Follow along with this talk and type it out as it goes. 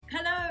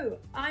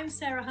I'm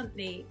Sarah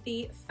Huntley,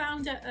 the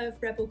founder of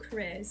Rebel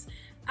Careers,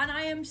 and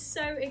I am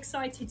so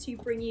excited to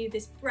bring you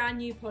this brand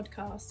new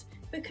podcast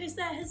because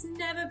there has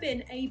never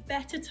been a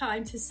better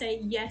time to say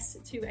yes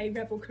to a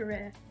Rebel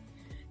career.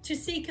 To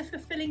seek a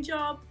fulfilling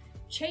job,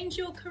 change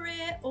your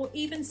career, or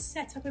even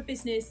set up a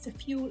business to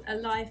fuel a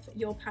life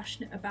you're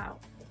passionate about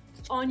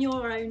on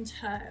your own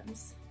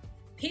terms.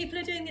 People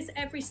are doing this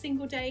every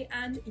single day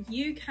and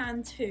you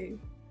can too.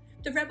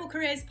 The Rebel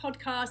Careers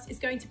podcast is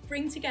going to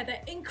bring together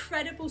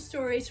incredible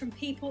stories from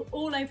people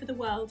all over the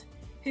world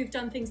who've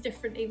done things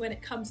differently when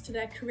it comes to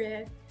their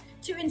career,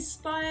 to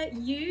inspire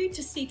you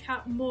to seek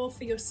out more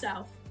for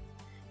yourself.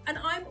 And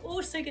I'm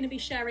also going to be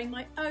sharing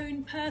my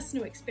own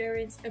personal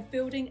experience of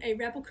building a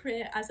Rebel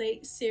career as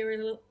a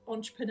serial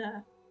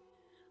entrepreneur.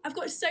 I've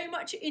got so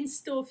much in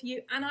store for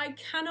you and I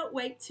cannot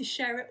wait to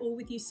share it all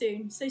with you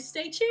soon, so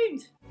stay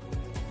tuned.